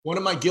One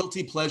of my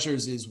guilty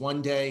pleasures is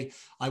one day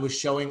I was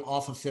showing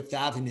off of Fifth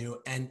Avenue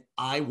and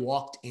I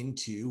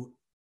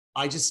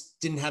just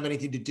didn't have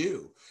anything to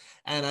do.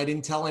 And I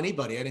didn't tell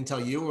anybody, I didn't tell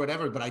you or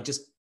whatever, but I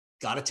just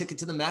got a ticket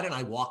to the Met and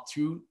I walked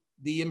through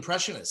the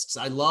Impressionists.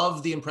 I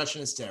love the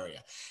Impressionist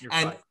area.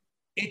 And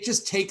it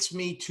just takes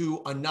me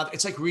to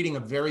it's like reading a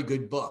very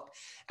good book.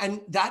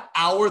 And that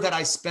hour that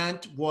I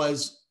spent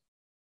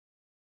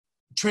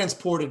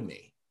transported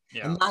me.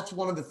 Yeah. And that's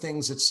one of the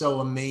things that's so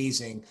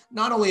amazing,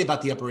 not only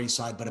about the Upper East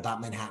Side, but about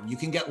Manhattan. You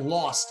can get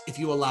lost if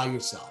you allow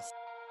yourself.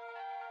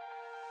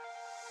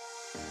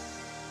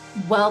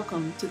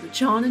 Welcome to the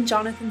John and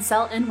Jonathan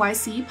Sell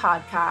NYC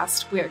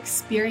podcast, where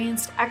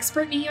experienced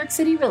expert New York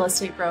City real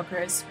estate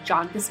brokers,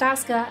 John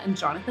Gustaska and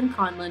Jonathan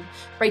Conlon,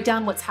 break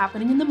down what's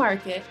happening in the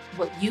market,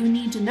 what you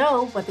need to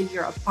know, whether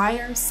you're a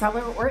buyer,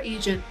 seller, or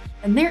agent,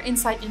 and their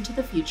insight into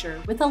the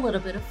future with a little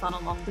bit of fun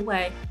along the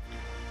way.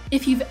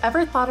 If you've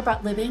ever thought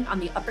about living on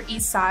the Upper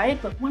East Side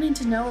but wanting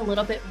to know a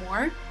little bit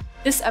more,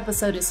 this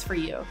episode is for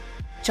you.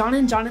 John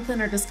and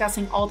Jonathan are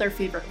discussing all their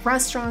favorite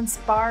restaurants,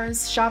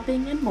 bars,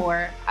 shopping, and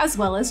more, as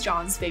well as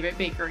John's favorite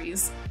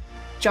bakeries.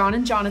 John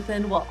and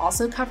Jonathan will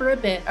also cover a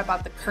bit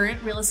about the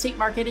current real estate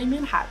market in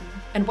Manhattan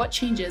and what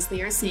changes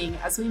they are seeing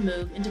as we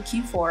move into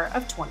Q4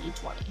 of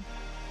 2020.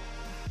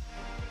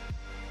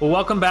 Well,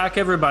 welcome back,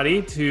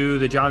 everybody, to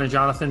the John and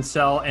Jonathan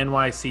Sell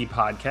NYC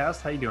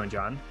podcast. How you doing,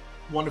 John?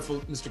 Wonderful,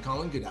 Mr.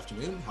 Conlon. Good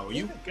afternoon. How are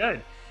you?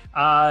 Good.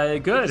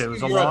 Good. It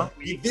was a long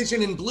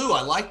vision in blue.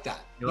 I like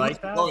that. You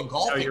like that?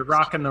 So you're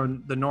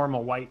rocking the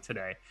normal white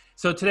today.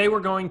 So today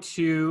we're going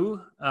to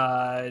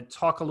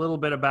talk a little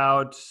bit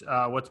about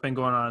what's been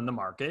going on in the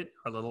market,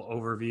 our little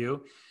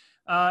overview.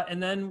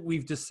 And then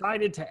we've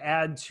decided to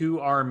add to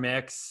our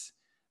mix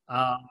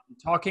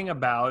talking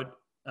about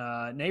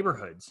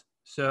neighborhoods.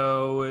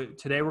 So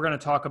today we're going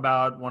to talk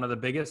about one of the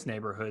biggest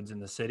neighborhoods in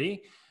the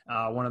city.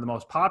 One of the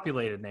most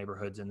populated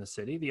neighborhoods in the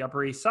city, the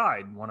Upper East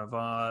Side, one of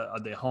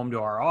the home to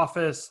our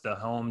office, the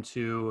home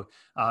to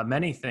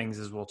many things,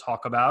 as we'll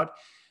talk about.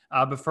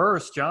 But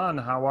first, John,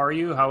 how are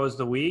you? How was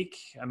the week?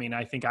 I mean,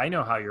 I think I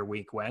know how your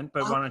week went,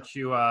 but why don't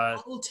you... I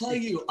will tell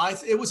you,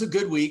 it was a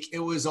good week. It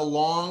was a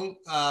long,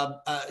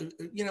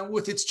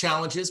 with its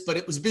challenges, but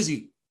it was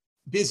busy,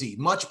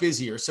 much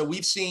busier. So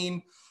we've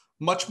seen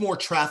much more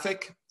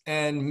traffic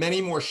and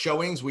many more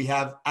showings. We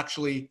have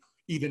actually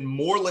even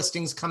more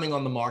listings coming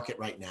on the market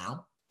right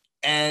now.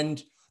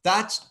 And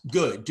that's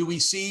good. Do we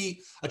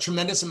see a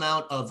tremendous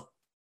amount of,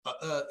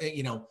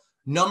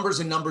 numbers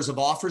and numbers of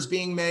offers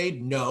being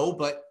made? No,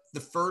 but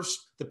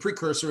the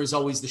precursor is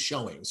always the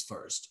showings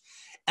first.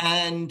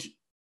 And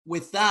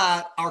with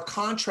that, our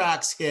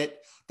contracts hit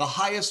the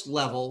highest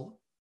level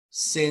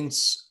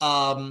since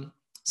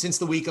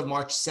the week of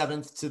March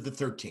 7th to the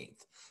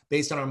 13th,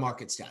 based on our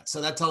market stats.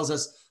 So that tells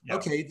us,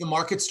 okay, the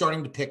market's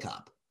starting to pick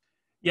up.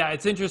 Yeah,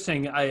 it's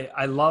interesting.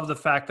 I love the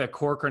fact that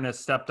Corcoran has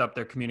stepped up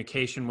their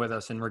communication with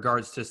us in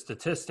regards to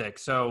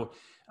statistics. So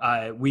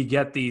we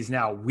get these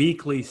now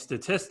weekly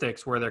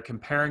statistics where they're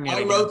comparing it.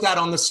 I wrote that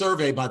on the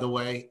survey, by the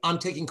way. I'm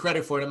taking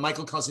credit for it. And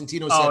Michael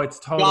Cosentino said, it's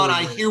totally John,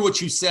 I hear what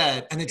you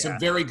said, and it's a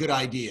very good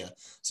idea.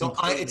 So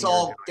it's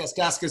all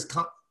Gustaska's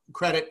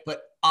credit,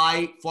 but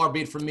far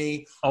be it from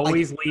me.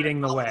 Always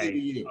leading the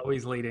way.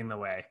 Always leading the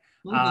way.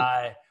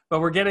 Mm-hmm. But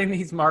we're getting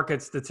these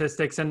market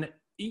statistics, and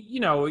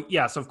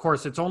yes, of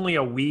course, it's only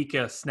a week,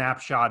 a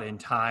snapshot in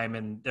time,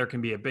 and there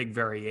can be a big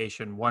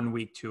variation one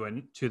week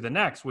to the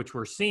next, which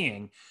we're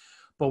seeing.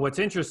 But what's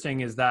interesting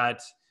is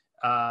that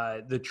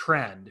the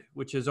trend,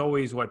 which is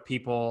always what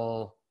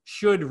people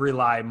should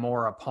rely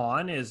more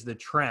upon, is the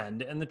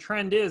trend. And the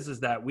trend is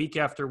that week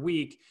after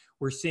week,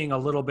 we're seeing a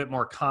little bit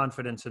more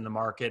confidence in the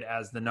market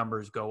as the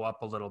numbers go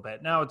up a little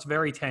bit. Now, it's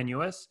very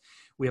tenuous.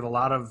 We have a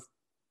lot of,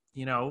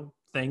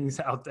 things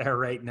out there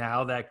right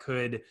now that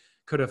could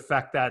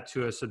affect that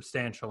to a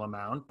substantial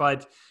amount.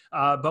 But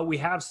we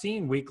have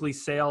seen weekly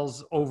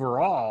sales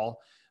overall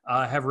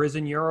have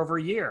risen year over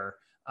year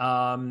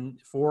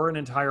for an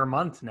entire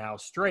month now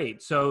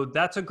straight. So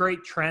that's a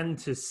great trend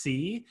to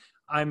see.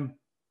 I'm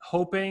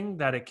hoping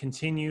that it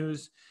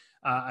continues.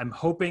 I'm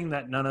hoping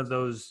that none of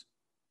those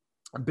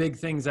big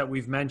things that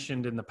we've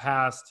mentioned in the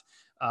past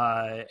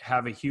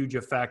have a huge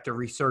effect, a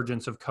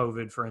resurgence of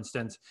COVID, for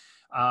instance,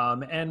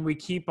 and we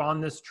keep on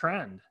this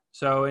trend.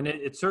 So, and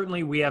it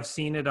certainly, we have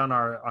seen it on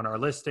our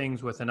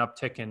listings with an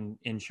uptick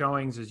in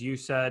showings, as you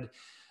said.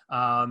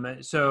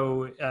 It's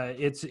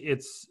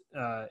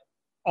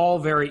all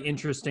very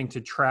interesting to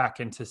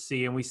track and to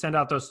see. And we send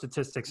out those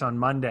statistics on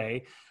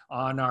Monday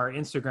on our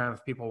Instagram.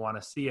 If people want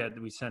to see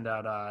it, we send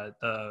out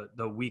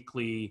the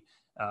weekly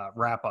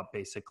wrap up,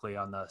 basically,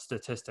 on the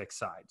statistics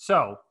side.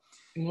 So,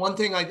 and one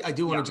thing I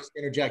do want to just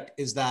interject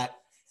is that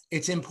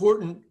it's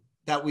important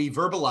that we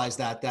verbalize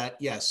that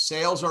yes,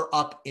 sales are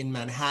up in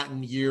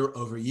Manhattan year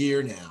over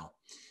year now.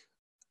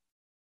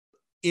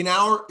 In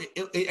our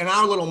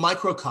little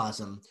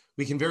microcosm,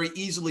 we can very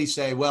easily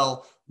say,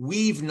 well,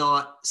 we've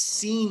not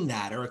seen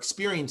that or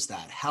experienced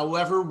that.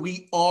 However,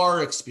 we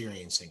are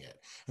experiencing it.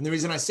 And the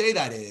reason I say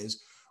that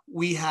is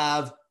we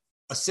have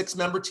a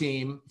 6-member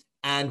team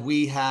and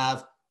we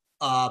have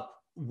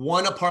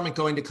one apartment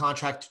going to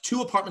contract,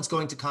 2 apartments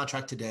going to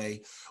contract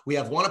today. We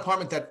have 1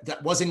 apartment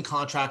that was in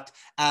contract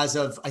as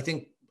of, I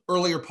think,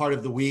 earlier part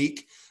of the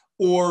week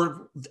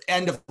or the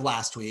end of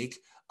last week.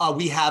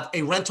 We have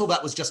a rental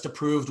that was just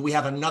approved. We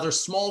have another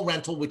small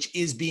rental, which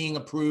is being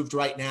approved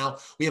right now.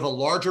 We have a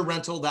larger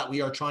rental that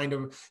we are trying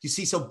to,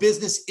 so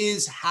business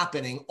is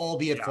happening,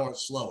 albeit far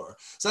slower.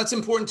 So that's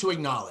important to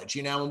acknowledge,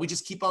 and we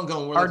just keep on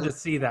going. We're hard to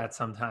see that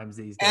sometimes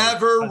these days.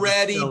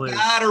 Ever-ready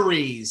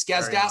batteries.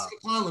 Gasdaska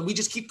Conlon. We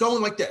just keep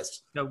going like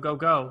this. Go. Go,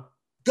 go,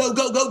 go,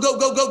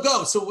 go,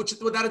 go. So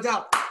without a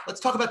doubt, let's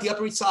talk about the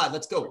Upper East Side.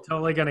 Let's go. We're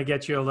totally going to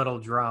get you a little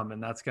drum,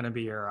 and that's going to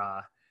be your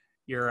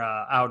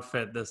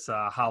outfit this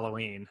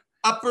Halloween.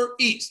 Upper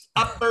East,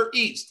 Upper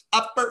East,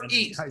 Upper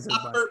East,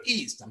 Upper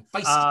East. I'm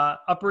feisty.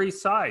 Upper East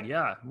Side,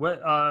 yeah.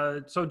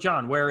 So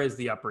John, where is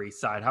the Upper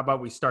East Side? How about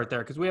we start there?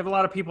 Because we have a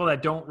lot of people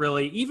that don't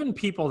really, even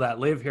people that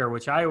live here,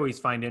 which I always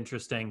find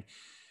interesting,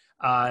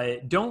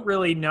 don't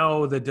really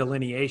know the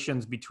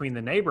delineations between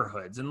the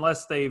neighborhoods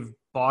unless they've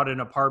bought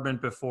an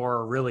apartment before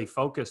or really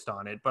focused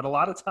on it. But a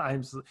lot of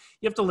times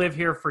you have to live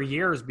here for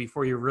years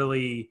before you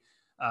really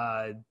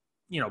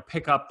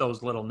pick up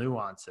those little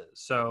nuances.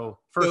 So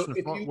first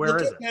and foremost, where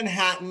is it?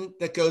 Manhattan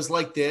that goes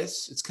like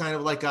this. It's kind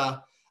of like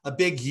a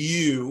big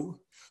U.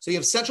 So you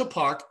have Central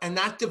Park, and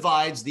that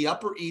divides the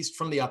Upper East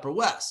from the Upper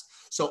West.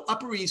 So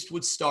Upper East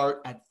would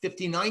start at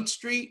 59th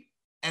Street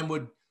and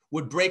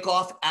would break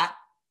off at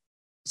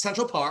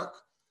Central Park,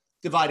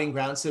 dividing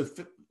ground. So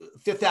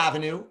Fifth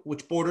Avenue,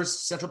 which borders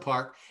Central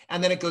Park,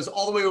 and then it goes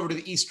all the way over to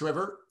the East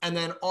River, and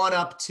then on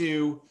up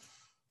to,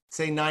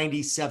 say,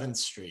 97th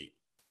Street.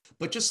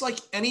 But just like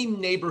any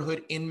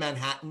neighborhood in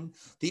Manhattan,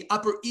 the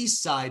Upper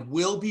East Side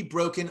will be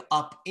broken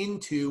up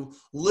into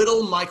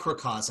little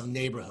microcosm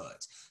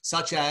neighborhoods,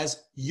 such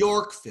as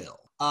Yorkville,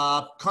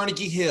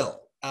 Carnegie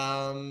Hill,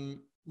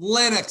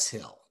 Lenox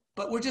Hill.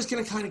 But we're just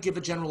going to kind of give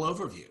a general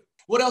overview.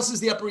 What else is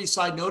the Upper East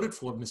Side noted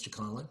for, Mr.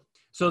 Conlon?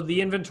 So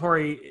the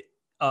inventory,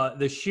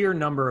 the sheer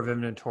number of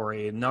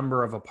inventory,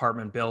 number of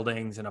apartment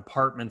buildings and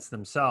apartments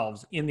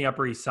themselves in the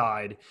Upper East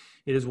Side,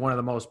 it is one of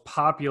the most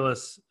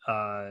populous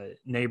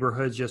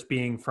neighborhoods, just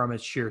being from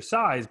its sheer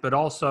size, but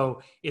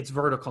also its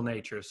vertical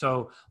nature.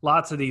 So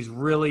lots of these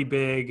really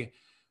big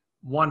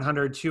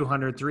 100,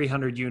 200,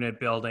 300 unit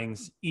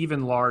buildings,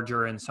 even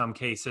larger in some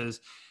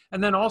cases.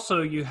 And then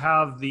also you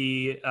have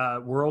the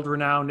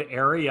world-renowned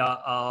area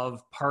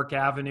of Park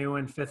Avenue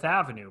and Fifth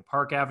Avenue,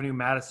 Park Avenue,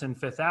 Madison,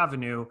 Fifth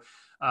Avenue,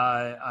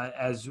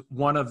 as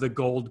one of the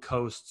Gold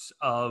Coasts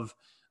of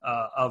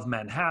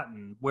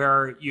Manhattan,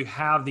 where you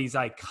have these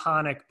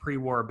iconic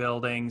pre-war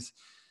buildings,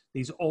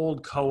 these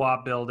old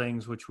co-op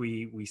buildings, which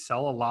we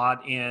sell a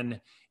lot in,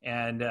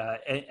 and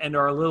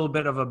are a little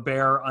bit of a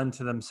bear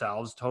unto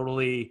themselves,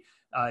 totally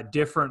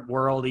different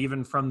world,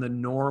 even from the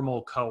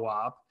normal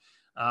co-op,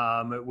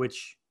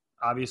 which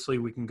obviously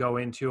we can go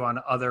into on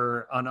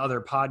other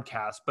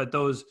podcasts. But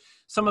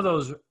some of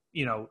those,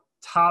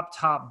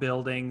 top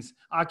buildings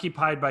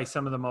occupied by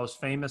some of the most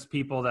famous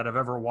people that have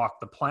ever walked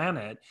the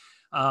planet,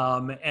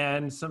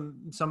 and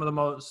some of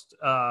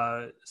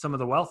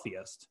the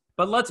wealthiest.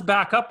 But let's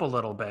back up a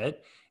little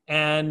bit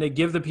and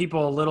give the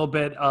people a little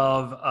bit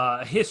of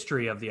a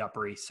history of the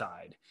Upper East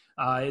Side.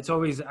 It's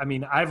always,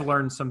 I've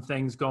learned some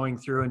things going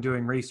through and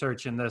doing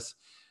research in this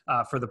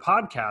for the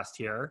podcast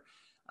here.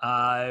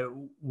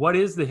 What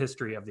is the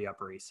history of the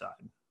Upper East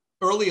Side?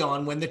 Early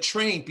on, when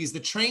because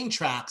the train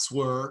tracks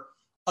were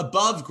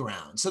above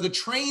ground. So the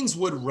trains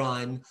would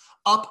run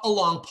up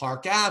along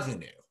Park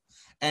Avenue.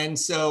 And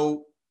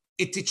so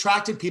it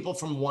detracted people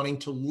from wanting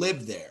to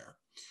live there.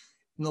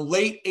 In the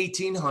late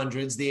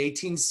 1800s, the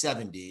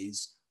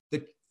 1870s,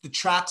 the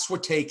tracks were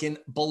taken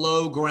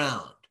below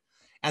ground.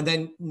 And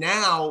then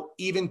now,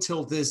 even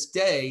till this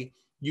day,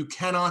 you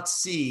cannot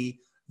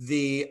see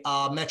the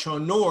Metro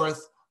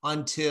North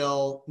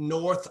until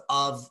north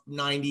of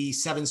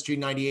 97th Street,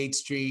 98th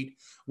Street,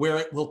 where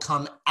it will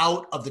come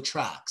out of the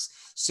tracks.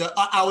 So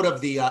out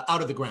of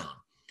the ground.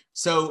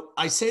 So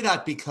I say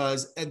that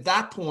because at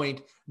that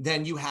point,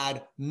 then you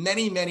had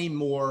many, many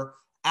more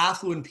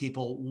affluent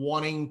people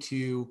wanting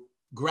to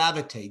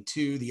gravitate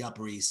to the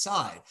Upper East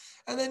Side.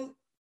 And then,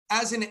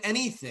 as in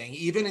anything,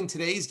 even in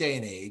today's day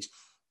and age,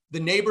 the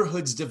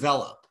neighborhoods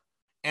develop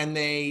and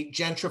they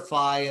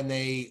gentrify and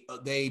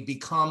they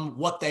become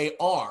what they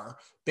are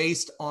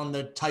based on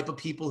the type of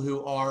people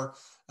who are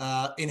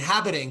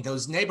inhabiting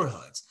those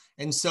neighborhoods.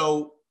 And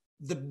so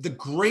the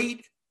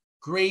great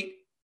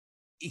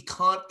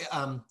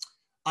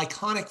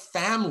iconic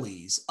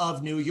families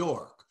of New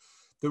York,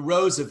 the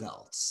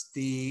Roosevelts,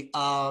 the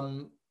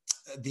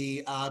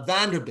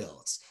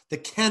Vanderbilts, the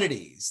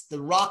Kennedys, the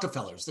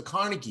Rockefellers, the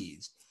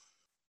Carnegies,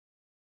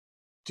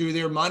 through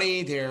their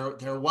money,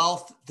 their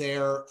wealth,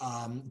 their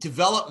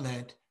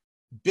development,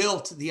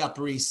 built the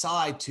Upper East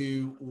Side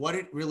to what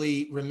it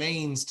really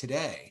remains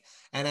today.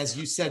 And as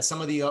you said, some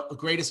of the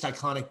greatest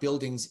iconic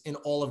buildings in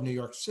all of New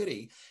York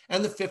City.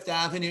 And the Fifth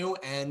Avenue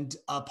and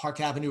Park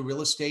Avenue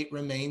real estate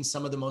remains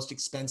some of the most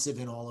expensive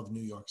in all of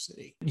New York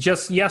City.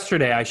 Just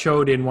yesterday, I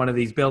showed in one of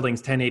these buildings,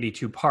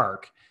 1082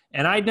 Park.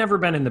 And I'd never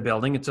been in the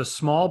building. It's a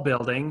small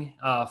building,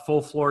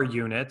 full floor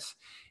units.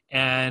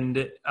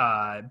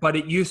 But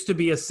it used to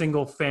be a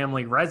single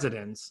family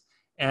residence.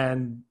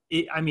 And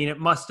it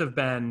must have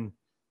been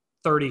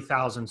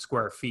 30,000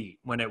 square feet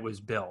when it was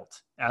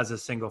built as a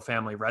single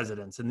family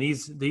residence. And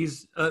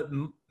these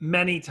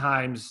many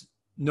times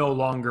no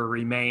longer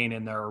remain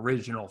in their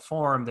original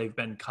form. They've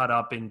been cut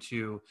up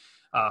into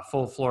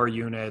full floor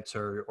units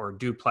or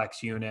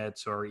duplex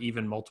units or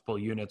even multiple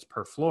units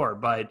per floor.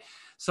 But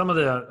some of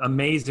the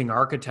amazing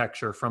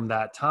architecture from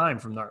that time,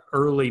 from the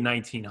early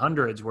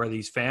 1900s, where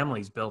these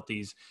families built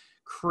these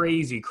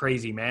crazy,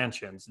 crazy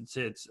mansions,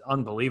 it's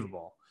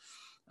unbelievable.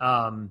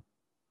 I know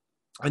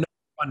it's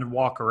fun to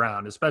walk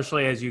around,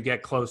 especially as you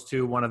get close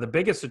to one of the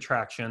biggest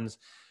attractions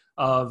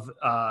of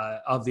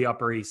the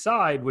Upper East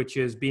Side, which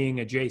is being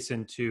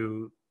adjacent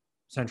to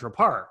Central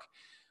Park.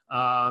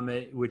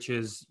 Which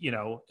is,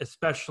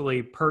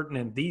 especially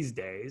pertinent these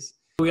days.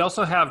 We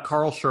also have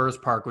Carl Schurz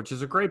Park, which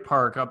is a great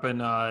park up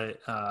in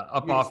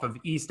off of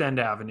East End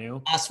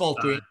Avenue.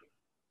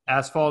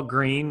 Asphalt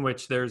green,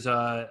 which there's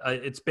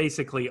it's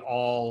basically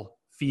all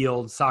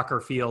fields,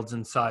 soccer fields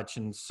and such,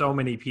 and so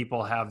many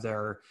people have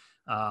their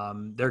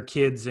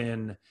kids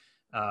in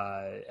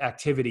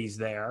activities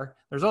there.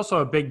 There's also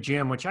a big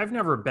gym, which I've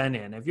never been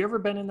in. Have you ever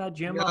been in that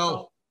gym?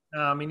 No.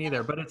 Me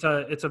neither, but it's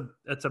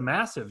a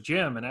massive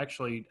gym, and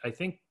actually I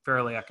think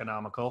fairly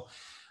economical.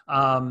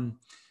 John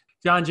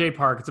Jay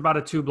Park, it's about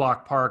a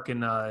 2-block park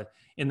in the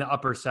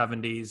upper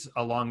 70s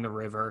along the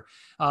river.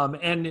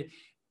 And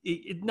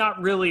it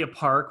not really a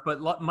park,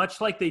 but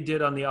much like they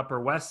did on the Upper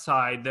West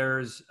Side,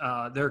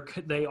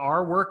 they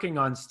are working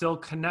on still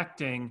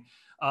connecting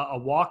a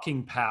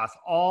walking path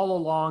all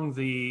along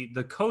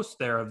the coast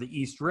there of the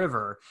East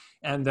River,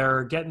 and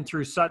they're getting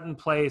through Sutton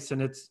Place,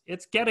 and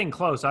it's getting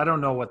close. I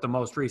don't know what the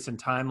most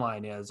recent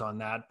timeline is on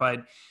that,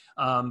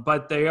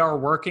 but they are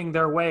working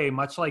their way,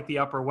 much like the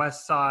Upper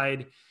West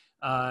Side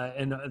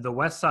and the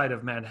West Side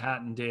of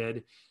Manhattan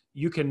did.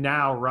 You can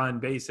now run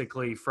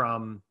basically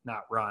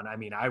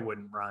I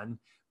wouldn't run,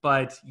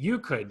 but you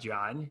could,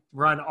 John,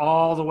 run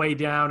all the way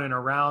down and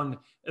around.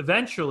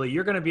 Eventually,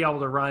 you're going to be able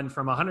to run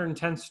from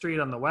 110th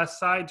Street on the west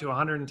side to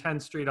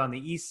 110th Street on the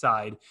east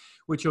side,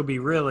 which will be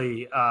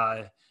really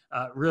a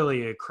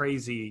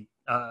crazy.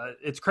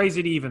 It's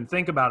crazy to even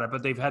think about it,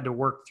 but they've had to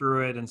work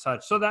through it and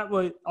such. So that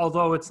would,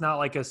 although it's not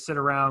like a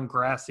sit-around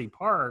grassy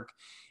park,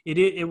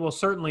 it will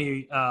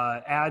certainly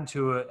add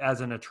to it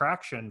as an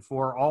attraction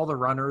for all the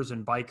runners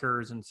and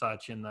bikers and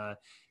such in the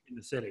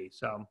city.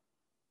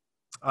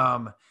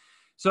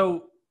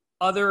 So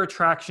other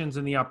attractions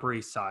in the Upper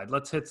East Side,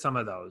 let's hit some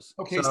of those.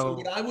 Okay,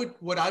 so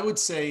what I would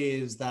say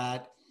is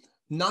that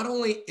not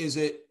only is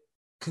it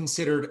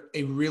considered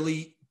a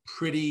really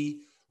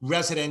pretty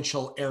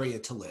residential area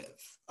to live,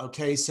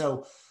 okay,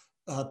 so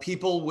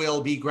people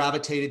will be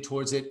gravitated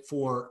towards it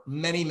for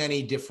many,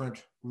 many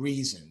different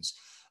reasons,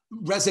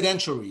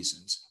 residential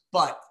reasons,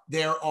 but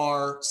there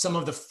are some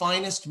of the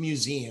finest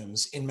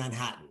museums in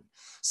Manhattan.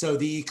 So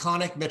the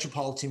iconic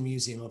Metropolitan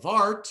Museum of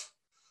Art,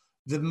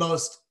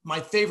 my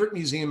favorite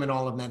museum in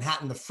all of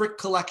Manhattan, the Frick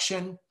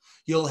Collection.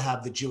 You'll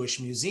have the Jewish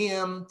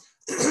Museum,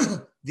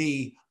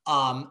 the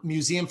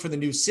Museum for the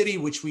New City,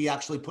 which we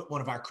actually put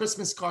one of our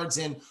Christmas cards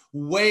in,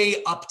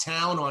 way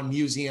uptown on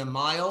Museum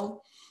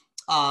Mile.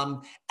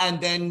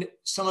 And then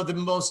some of the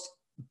most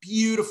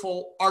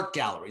beautiful art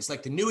galleries,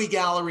 like the Newey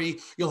Gallery.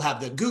 You'll have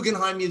the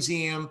Guggenheim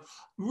Museum.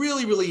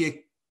 Really,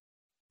 really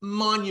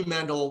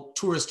monumental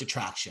tourist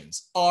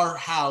attractions are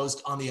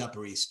housed on the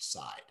Upper East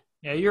Side.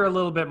 Yeah, you're a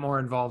little bit more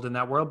involved in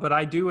that world, but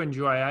I do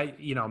enjoy,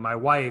 my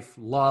wife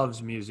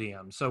loves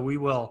museums, so we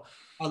will,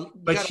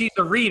 but she's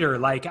a reader.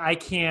 Like I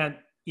can't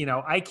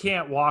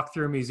walk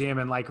through a museum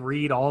and like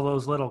read all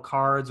those little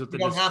cards with the.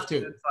 You don't have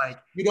to.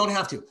 You don't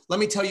have to. Let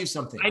me tell you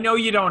something. I know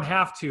you don't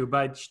have to,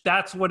 but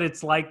that's what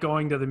it's like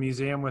going to the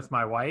museum with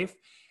my wife.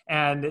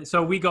 And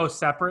so we go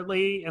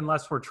separately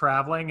unless we're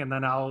traveling, and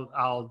then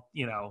I'll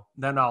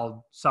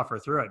suffer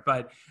through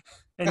it.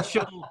 And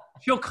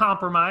she'll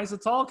compromise.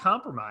 It's all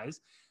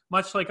compromise.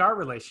 Much like our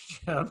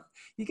relationship,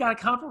 you got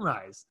to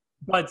compromise.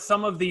 But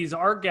some of these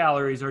art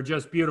galleries are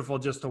just beautiful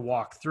just to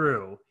walk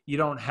through. You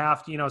don't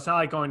have to, it's not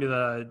like going to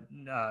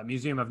the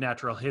Museum of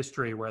Natural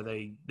History where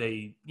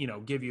they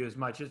give you as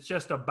much. It's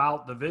just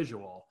about the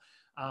visual.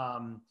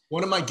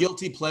 One of my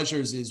guilty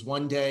pleasures is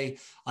one day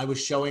I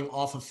was showing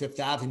off of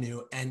Fifth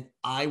Avenue and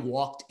I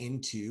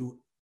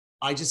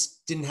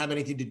just didn't have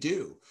anything to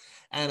do.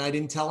 And I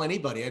didn't tell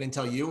anybody. I didn't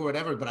tell you or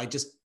whatever, but I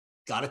just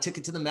got a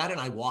ticket to the Met and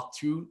I walked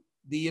through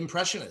the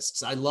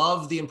Impressionists. I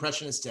love the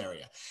Impressionist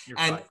area.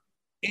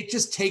 It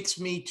just takes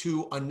me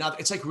to another,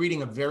 it's like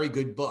reading a very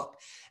good book.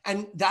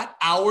 And that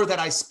hour that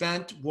I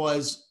spent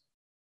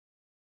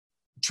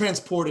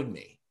transported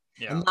me.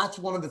 Yeah. And that's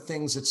one of the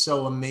things that's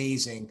so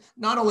amazing,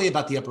 not only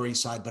about the Upper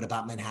East Side, but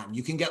about Manhattan.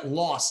 You can get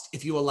lost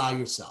if you allow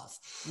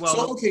yourself.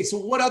 Well, so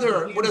what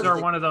other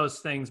one of those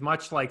things,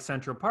 much like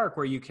Central Park,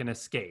 where you can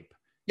escape.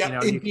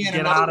 Yeah, you can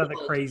get out of the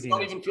craziness. You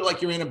don't even feel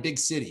like you're in a big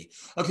city.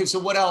 Okay, so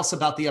what else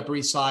about the Upper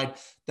East Side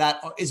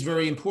that is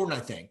very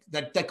important? I think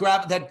that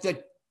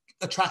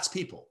attracts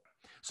people.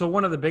 So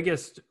one of the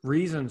biggest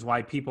reasons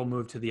why people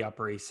move to the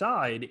Upper East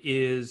Side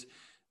is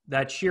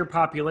that sheer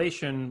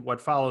population.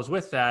 What follows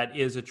with that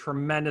is a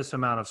tremendous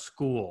amount of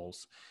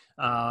schools.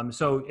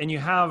 And you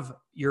have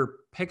your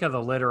pick of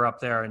the litter up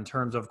there in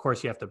terms of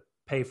course, you have to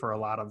pay for a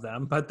lot of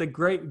them, but the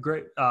great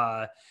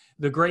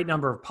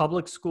number of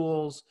public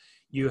schools.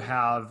 You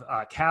have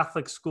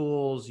Catholic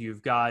schools.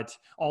 You've got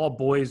all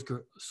boys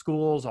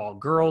schools, all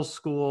girls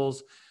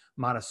schools,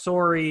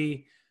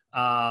 Montessori.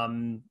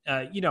 Some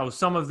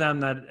of them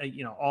that,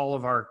 all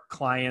of our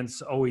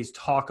clients always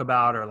talk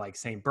about are like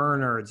St.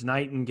 Bernard's,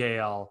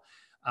 Nightingale,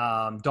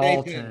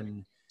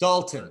 Dalton.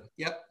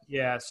 Yep.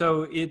 Yeah.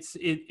 So it's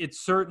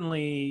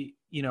certainly,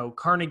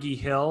 Carnegie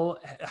Hill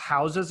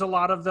houses a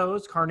lot of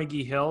those.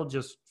 Carnegie Hill,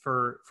 just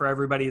for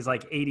everybody, is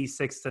like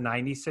 86th to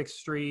 96th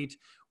Street,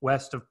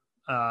 west of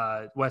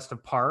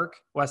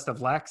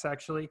Lex,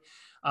 actually.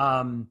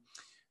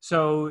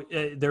 So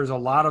there's a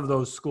lot of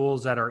those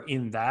schools that are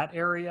in that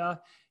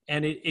area.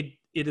 And it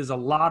is a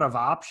lot of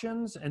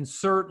options, and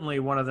certainly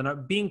one of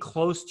the being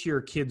close to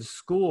your kid's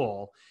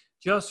school,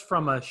 just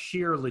from a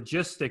sheer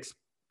logistics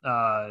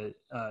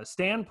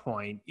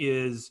standpoint,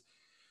 is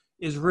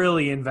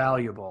really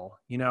invaluable.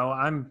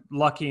 I'm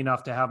lucky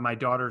enough to have my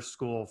daughter's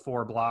school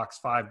 5 blocks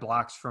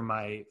from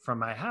my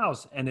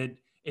house, and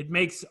it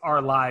makes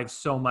our lives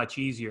so much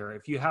easier.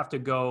 If you have to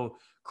go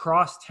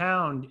cross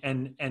town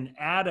and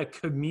add a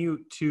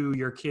commute to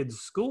your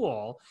kid's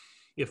school,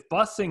 if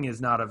busing is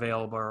not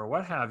available or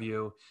what have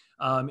you,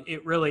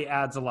 it really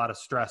adds a lot of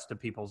stress to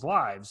people's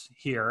lives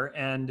here,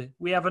 and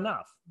we have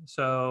enough.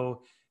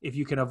 So if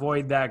you can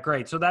avoid that,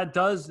 great. So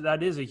that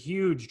is a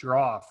huge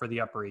draw for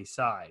the Upper East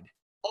Side.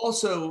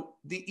 Also,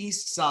 the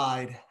East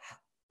Side,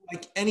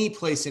 like any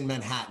place in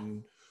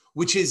Manhattan,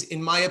 which is,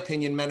 in my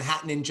opinion,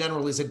 Manhattan in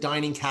general is a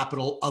dining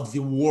capital of the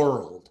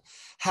world,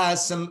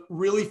 has some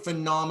really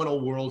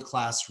phenomenal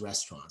world-class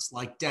restaurants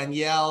like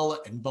Danielle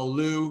and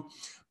Bolu.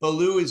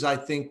 Bolu is, I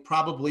think,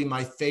 probably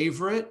my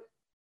favorite,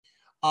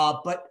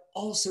 but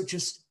also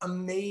just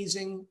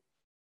amazing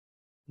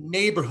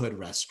neighborhood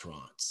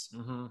restaurants.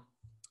 Mm-hmm.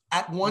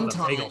 At one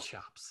time, bagel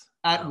shops.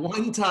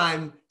 One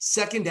time,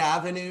 Second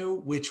Avenue,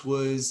 which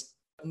was,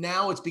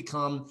 now it's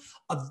become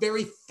a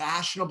very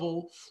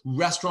fashionable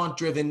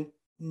restaurant-driven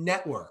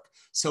network.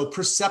 So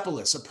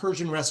Persepolis, a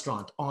Persian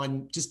restaurant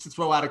on, just to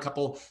throw out a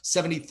couple,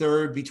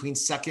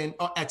 73rd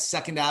at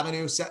Second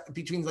Avenue,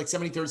 between like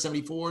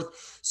 73rd, 74th,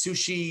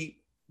 Sushi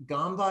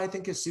Gamba, I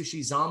think is Sushi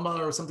Zamba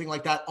or something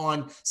like that,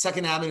 on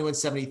Second Avenue and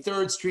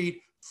 73rd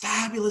Street.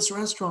 Fabulous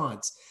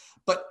restaurants,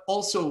 but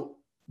also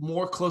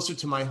more closer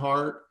to my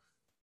heart.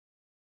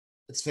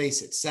 Let's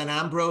face it, St.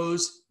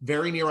 Ambrose,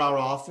 very near our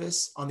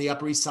office on the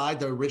Upper East Side,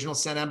 the original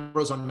St.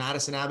 Ambrose on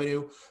Madison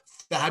Avenue,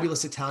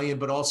 fabulous Italian,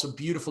 but also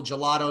beautiful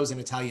gelatos and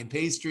Italian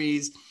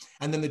pastries.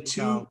 And then the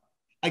two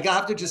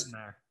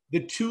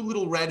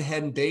Little Red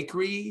Hen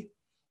Bakery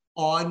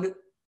on,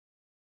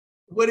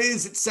 what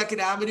is it,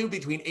 Second Avenue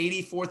between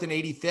 84th and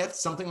 85th,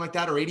 something like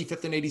that, or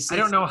 85th and 86th. I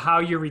don't know how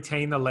you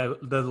retain the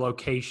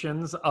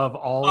locations of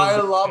all of I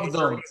love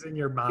them in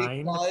your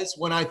mind. Because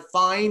when I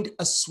find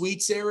a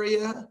sweets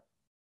area,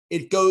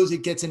 it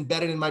gets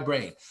embedded in my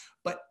brain.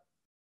 But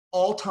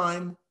all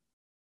time,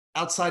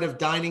 outside of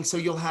dining, so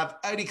you'll have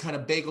any kind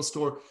of bagel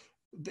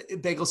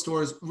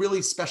stores,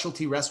 really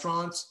specialty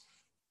restaurants.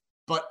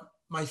 But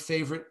my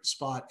favorite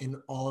spot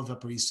in all of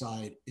Upper East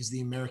Side is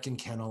the American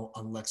Kennel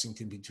on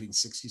Lexington between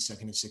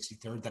 62nd and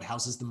 63rd that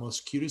houses the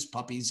most cutest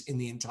puppies in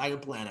the entire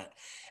planet.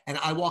 And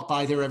I walk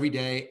by there every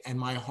day, and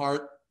my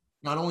heart,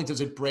 not only does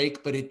it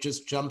break, but it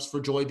just jumps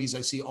for joy because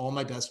I see all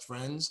my best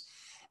friends.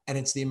 And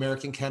it's the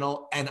American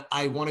Kennel. And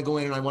I want to go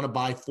in and I want to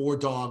buy 4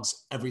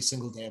 dogs every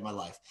single day of my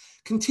life.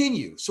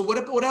 Continue. So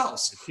what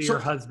else? To your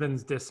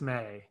husband's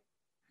dismay.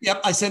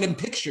 Yep. I send him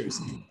pictures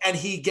and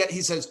he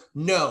says,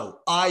 no,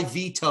 I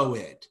veto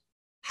it.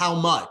 How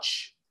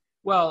much?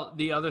 Well,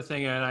 the other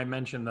thing, and I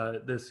mentioned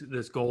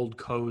this Gold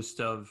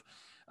Coast of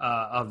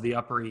the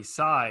Upper East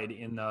Side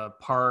in the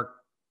Park,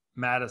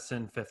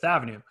 Madison, Fifth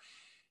Avenue.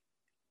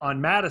 On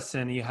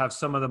Madison, you have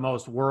some of the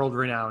most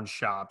world-renowned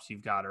shops.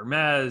 You've got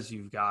Hermes,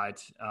 you've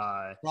got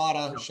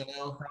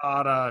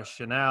Prada,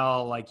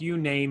 Chanel, like you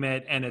name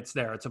it, and it's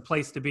there. It's a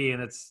place to be, and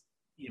it's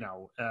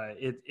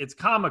it's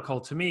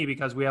comical to me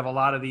because we have a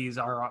lot of these.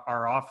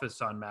 Our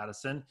office on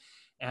Madison,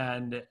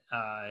 and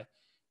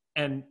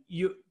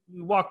you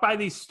walk by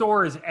these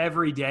stores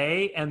every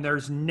day, and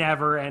there's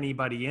never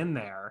anybody in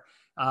there,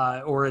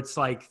 or it's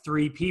like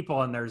 3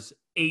 people, and there's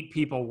 8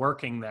 people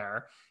working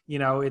there.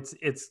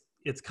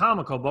 It's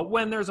comical, but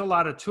when there's a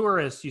lot of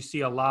tourists, you see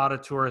a lot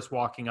of tourists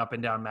walking up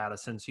and down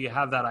Madison. So you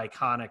have that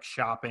iconic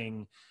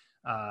shopping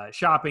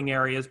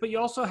areas, but you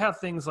also have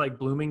things like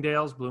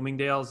Bloomingdale's.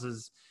 Bloomingdale's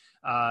is,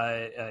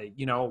 a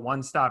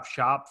one-stop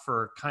shop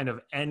for kind of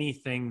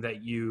anything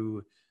that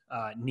you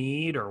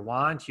need or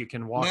want. You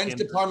can walk Men's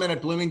department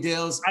at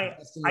Bloomingdale's.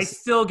 I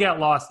still get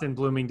lost in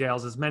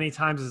Bloomingdale's as many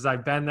times as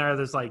I've been there.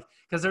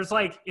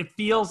 It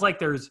feels like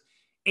there's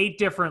 8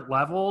 different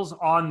levels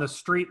on the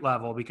street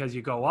level, because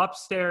you go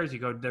upstairs,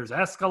 there's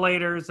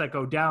escalators that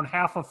go down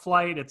half a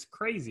flight. It's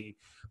crazy.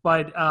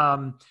 But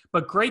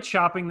great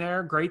shopping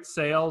there, great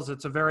sales.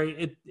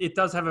 It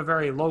does have a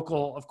very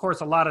local, of course,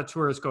 a lot of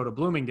tourists go to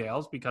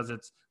Bloomingdale's because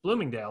it's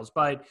Bloomingdale's,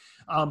 but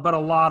a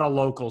lot of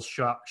locals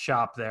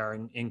shop there,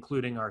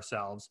 including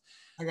ourselves.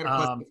 I got a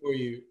question for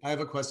you. I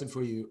have a question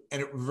for you,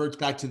 and it reverts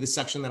back to the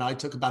section that I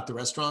took about the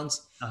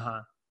restaurants.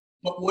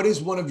 But what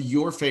is one of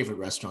your favorite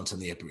restaurants on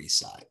the Upper East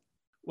Side?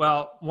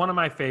 Well, one of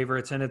my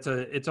favorites, and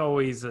it's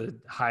always a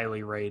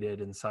highly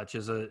rated and such,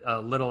 is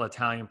a little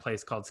Italian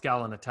place called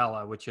Scala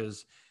Nutella, which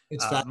is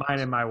mine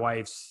and my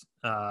wife's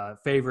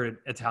favorite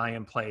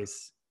Italian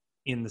place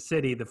in the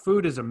city. The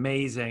food is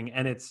amazing,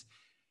 and it's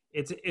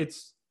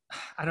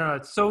I don't know,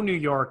 it's so New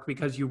York,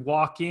 because you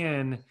walk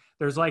in,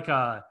 there's like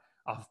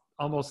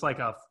almost like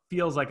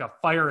feels like a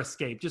fire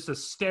escape, just a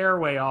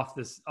stairway off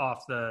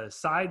the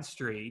side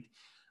street.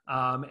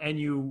 And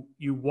you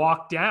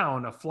walk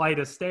down a flight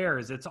of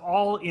stairs. It's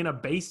all in a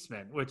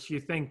basement, which you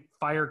think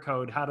fire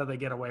code, how do they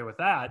get away with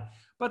that?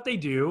 But they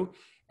do.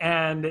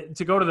 And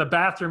to go to the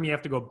bathroom, you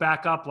have to go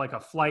back up like a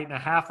flight and a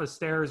half of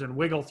stairs and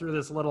wiggle through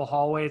this little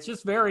hallway. It's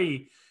just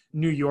very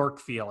New York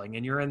feeling.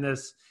 And you're in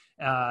this,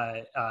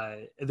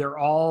 they're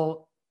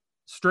all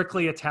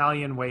strictly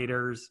Italian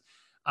waiters.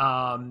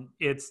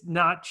 It's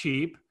not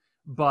cheap,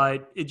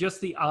 but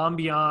just the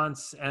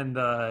ambiance and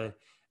the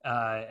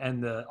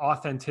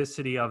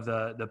authenticity of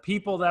the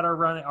people that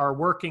are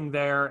working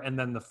there, and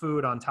then the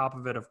food on top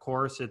of it, of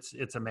course,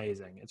 it's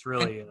amazing. It's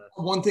really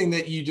one thing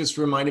that you just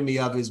reminded me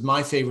of is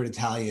my favorite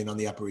Italian on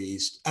the Upper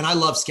East, and I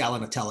love Scala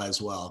Nutella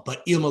as well,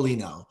 but Il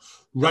Mulino,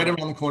 right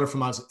around the corner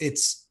from us,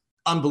 it's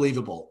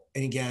unbelievable.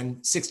 And again,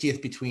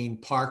 60th between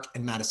Park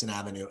and Madison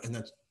Avenue, and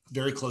that's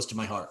very close to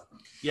my heart.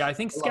 Yeah, I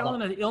think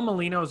Il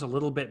Mulino is a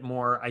little bit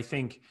more, I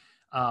think,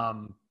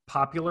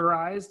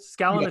 popularized.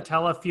 Scala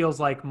Nutella feels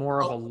like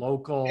more of a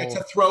local. It's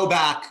a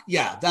throwback.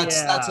 Yeah, that's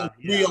a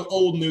real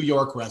old New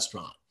York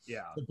restaurant.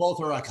 Yeah, so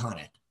both are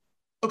iconic.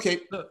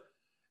 Okay.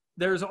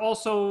 There's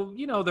also,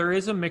 there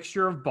is a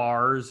mixture of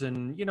bars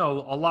and, a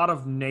lot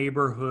of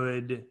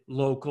neighborhood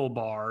local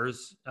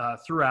bars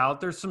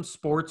throughout. There's some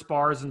sports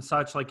bars and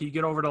such. Like you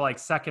get over to like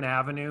 2nd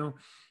Avenue,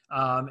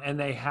 and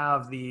they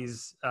have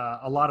these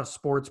a lot of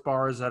sports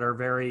bars that are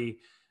very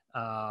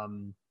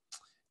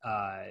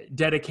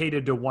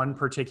dedicated to one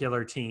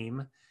particular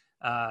team.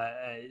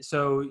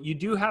 So you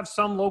do have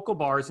some local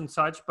bars and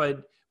such,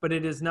 but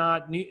it is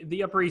not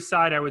the Upper East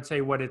Side. I would say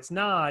what it's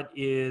not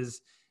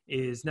is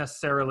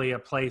necessarily a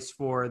place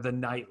for the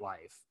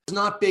nightlife. It's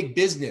not big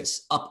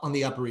business up on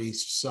the Upper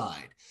East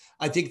Side.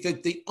 I think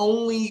that the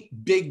only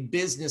big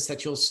business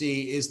that you'll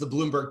see is the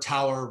Bloomberg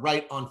Tower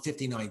right on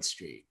 59th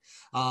Street.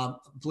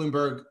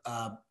 Bloomberg's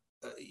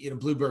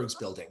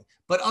building.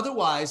 But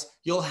otherwise,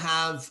 you will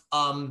have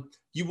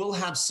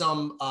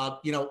some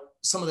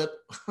some of the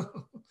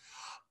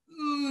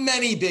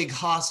many big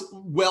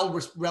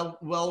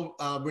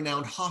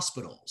renowned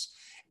hospitals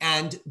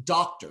and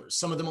doctors.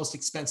 Some of the most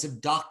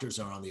expensive doctors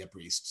are on the Upper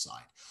East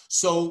Side.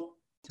 So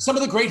some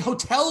of the great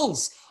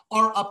hotels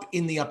are up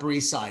in the Upper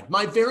East Side.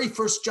 My very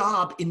first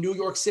job in New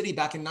York City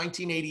back in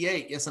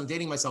 1988, yes, I'm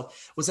dating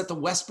myself, was at the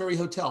Westbury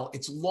Hotel.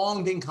 It's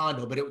long been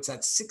condo, but it was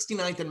at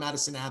 69th and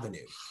Madison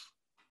Avenue,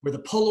 where the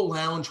Polo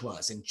Lounge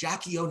was, and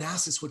Jackie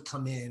Onassis would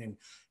come in, and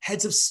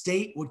heads of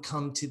state would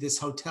come to this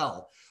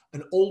hotel,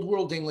 an old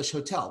world English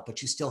hotel,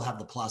 but you still have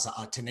the Plaza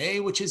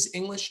Athénée, which is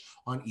English,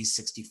 on East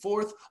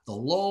 64th, the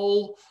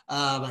Lowell,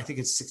 I think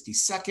it's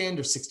 62nd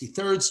or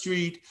 63rd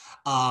Street,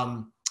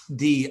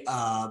 the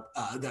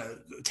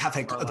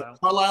Cafe, the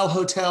Carlisle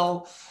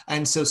Hotel.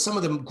 And so some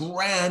of them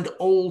grand,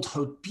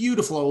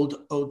 beautiful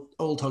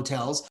old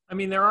hotels. I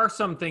mean, there are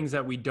some things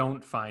that we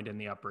don't find in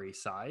the Upper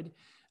East Side.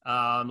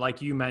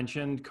 Like you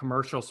mentioned,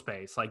 commercial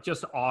space, like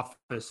just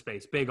office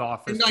space, big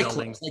office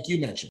buildings. Like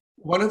you mentioned.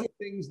 One of the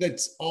things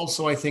that's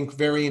also, I think,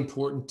 very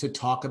important to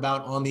talk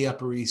about on the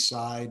Upper East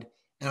Side,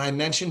 and I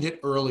mentioned it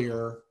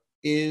earlier,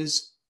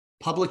 is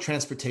public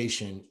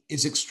transportation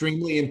is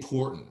extremely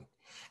important.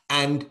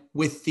 And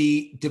with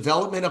the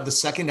development of the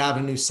 2nd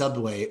Avenue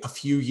subway a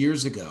few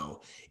years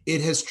ago,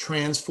 it has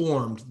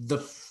transformed the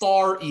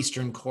far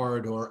eastern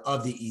corridor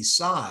of the East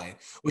Side,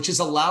 which has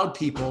allowed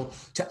people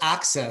to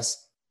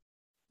access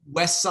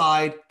West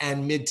Side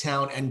and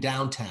Midtown and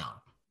downtown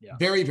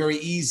very, very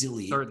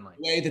easily, certainly,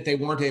 in a way that they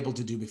weren't able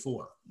to do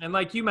before. And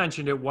like you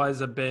mentioned, it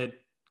was a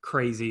bit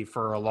crazy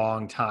for a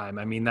long time.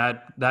 I mean,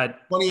 that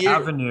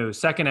avenue,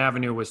 2nd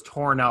Avenue, was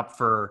torn up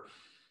for,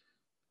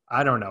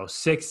 I don't know,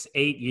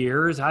 6-8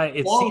 years.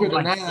 It seemed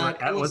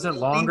like it wasn't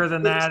longer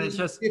than that. It's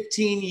just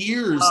 15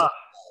 years.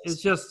 It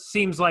just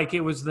seems like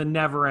it was the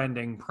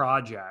never-ending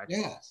project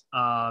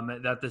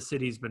that the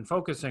city's been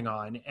focusing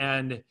on.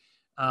 And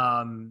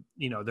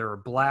they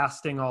were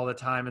blasting all the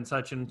time and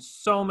such. And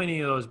so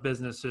many of those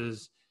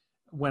businesses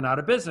went out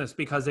of business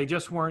because they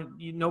just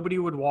nobody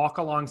would walk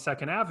along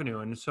 2nd Avenue.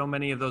 And so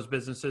many of those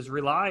businesses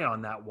rely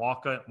on that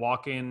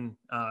walk-in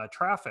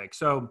traffic.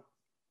 So,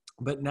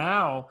 but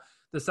now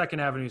the 2nd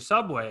Avenue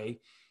subway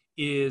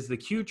is the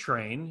Q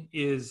train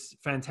is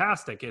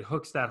fantastic. It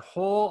hooks that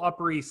whole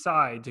Upper East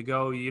Side to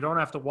go. You don't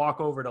have to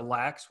walk over to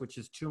Lex, which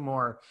is two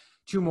more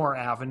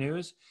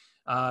avenues.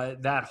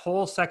 That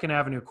whole Second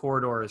Avenue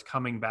corridor is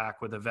coming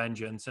back with a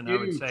vengeance. And huge.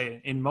 I would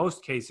say in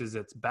most cases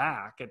it's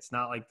back. It's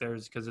not like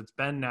because it's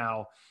been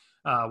now,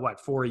 5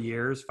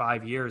 years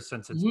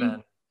since it's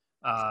been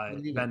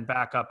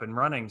back up and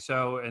running.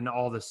 So, and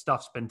all the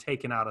stuff's been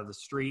taken out of the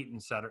street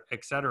and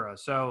et cetera.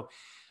 So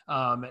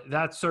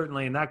that's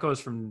certainly, and that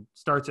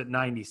starts at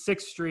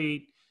 96th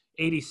Street,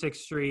 86th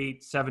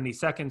Street,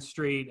 72nd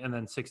Street, and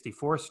then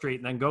 64th Street,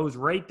 and then goes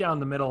right down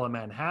the middle of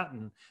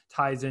Manhattan,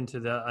 ties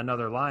into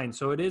another line.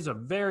 So it is a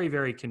very,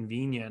 very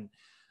convenient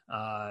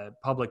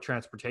public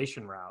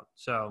transportation route.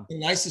 So the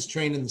nicest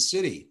train in the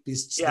city.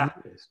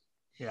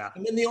 Yeah.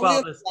 And then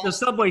the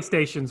subway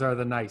stations are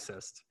the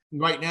nicest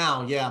right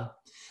now. Yeah.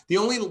 The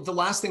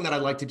last thing that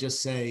I'd like to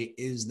just say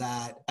is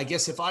that I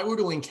guess if I were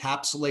to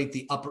encapsulate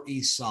the Upper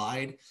East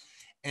Side,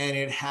 and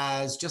it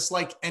has, just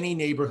like any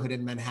neighborhood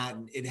in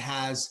Manhattan, it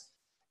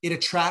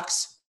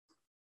attracts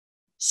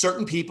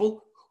certain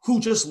people who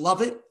just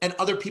love it and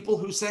other people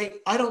who say,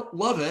 I don't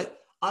love it.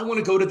 I want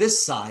to go to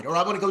this side, or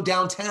I want to go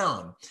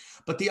downtown.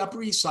 But the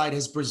Upper East Side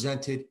has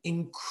presented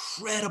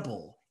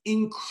incredible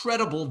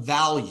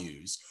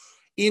values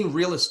in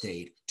real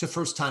estate to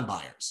first-time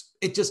buyers.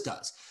 It just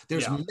does.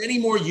 There's many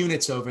more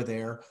units over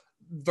there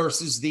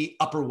versus the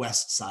Upper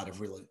West Side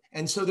of real estate.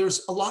 And so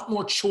there's a lot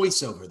more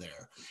choice over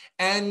there.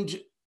 And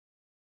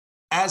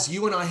as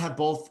you and I have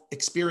both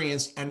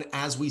experienced, and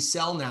as we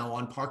sell now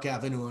on Park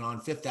Avenue and on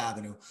Fifth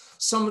Avenue,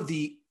 some of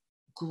the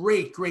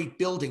great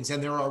buildings,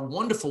 and there are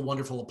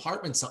wonderful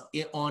apartments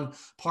on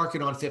Park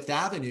and on Fifth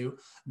Avenue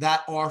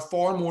that are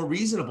far more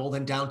reasonable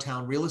than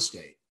downtown real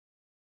estate,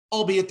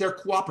 albeit they're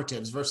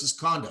cooperatives versus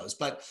condos.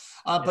 But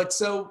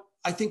so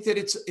I think that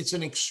it's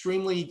an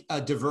extremely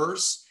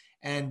diverse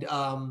and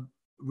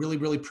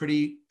really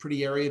pretty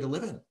area to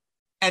live in.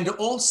 And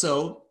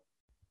also,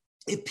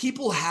 if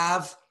people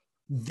have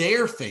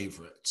their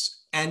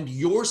favorites and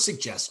your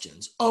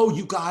suggestions,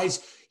 you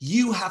guys,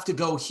 you have to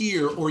go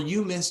here, or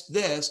you missed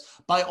this,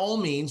 by all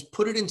means,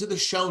 put it into the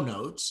show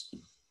notes.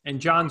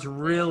 And John's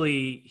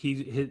really,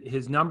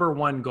 his number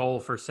one goal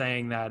for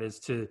saying that is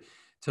to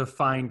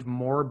find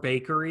more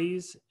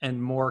bakeries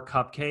and more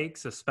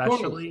cupcakes,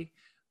 especially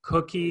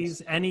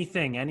cookies,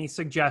 anything, any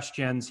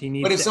suggestions. He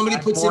needs. But if to somebody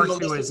add puts more in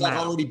Melissa's, I've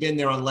already been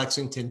there on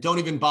Lexington. Don't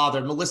even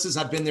bother. Melissa's,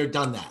 I've been there,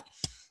 done that.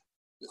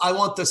 I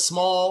want the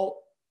small.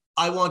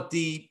 I want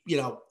the,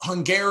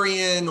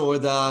 Hungarian or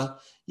the,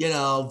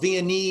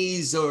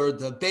 Viennese or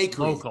the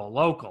bakery.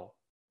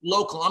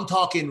 Local. I'm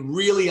talking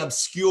really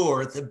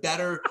obscure, the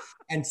better,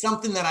 and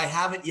something that I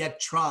haven't yet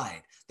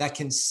tried that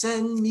can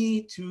send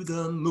me to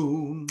the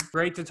moon.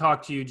 Great to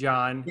talk to you,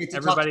 John.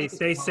 Everybody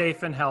stay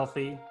safe and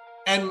healthy.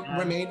 And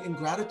remain in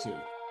gratitude.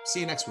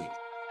 See you next week.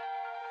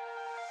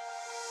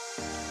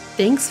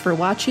 Thanks for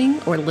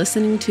watching or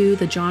listening to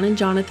the John and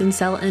Jonathan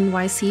Sell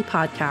NYC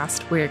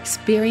podcast, where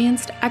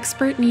experienced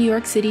expert New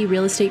York City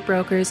real estate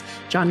brokers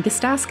John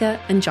Gistaska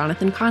and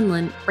Jonathan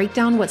Conlon break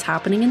down what's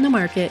happening in the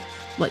market,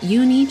 what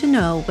you need to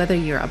know whether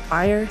you're a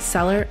buyer,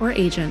 seller, or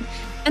agent,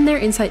 and their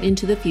insight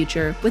into the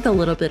future with a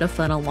little bit of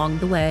fun along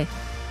the way.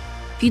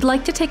 If you'd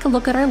like to take a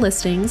look at our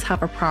listings,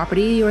 have a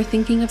property you're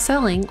thinking of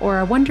selling, or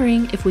are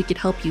wondering if we could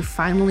help you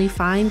finally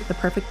find the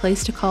perfect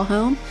place to call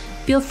home,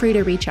 feel free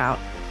to reach out.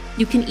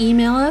 You can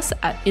email us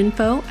at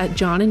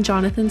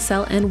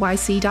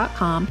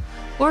info@johnandjonathansellnyc.com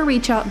or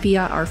reach out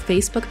via our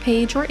Facebook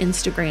page or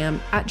Instagram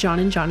at John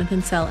and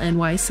Jonathan Sell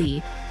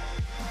NYC.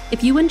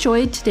 If you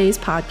enjoyed today's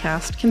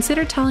podcast,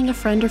 consider telling a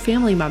friend or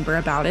family member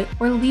about it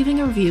or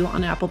leaving a review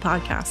on Apple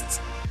Podcasts.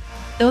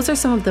 Those are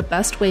some of the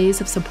best ways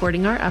of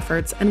supporting our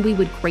efforts, and we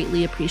would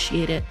greatly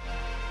appreciate it.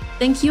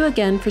 Thank you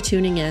again for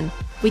tuning in.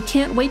 We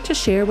can't wait to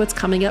share what's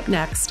coming up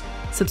next.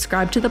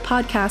 Subscribe to the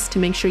podcast to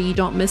make sure you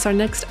don't miss our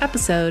next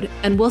episode,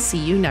 and we'll see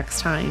you next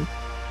time.